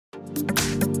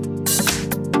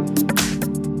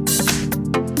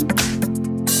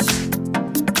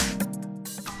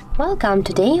Welcome,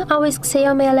 today I was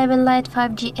Xiaomi 11 Lite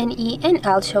 5G NE and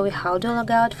I'll show you how to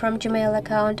log out from Gmail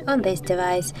account on this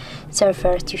device. So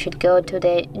first you should go to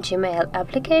the Gmail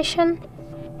application,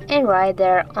 and right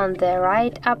there on the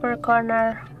right upper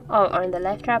corner or on the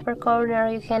left upper corner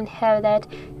you can have that,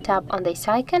 tap on this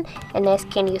icon, and as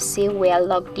can you see we are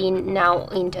logged in now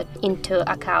into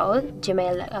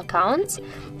Gmail accounts.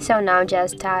 So now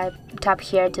just tap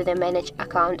here to the manage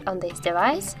account on this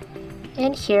device,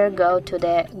 and here go to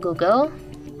the Google.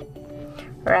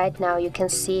 Right now you can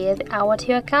see our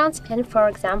two accounts, and for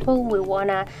example we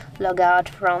wanna log out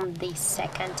from the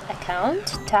second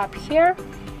account. Tap here,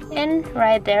 and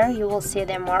right there you will see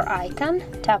the more icon.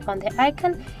 Tap on the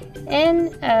icon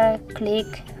and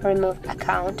click remove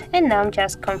account, and now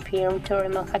just confirm to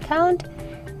remove account,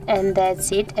 and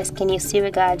that's it. As can you see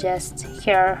we got just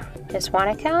one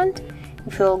account.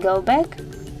 If you will go back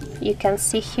you can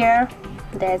see here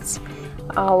that's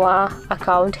our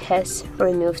account has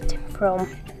removed from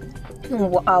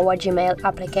our Gmail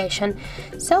application.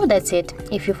 So that's it.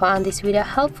 If you found this video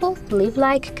helpful, leave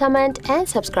like, comment and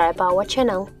subscribe our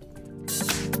channel.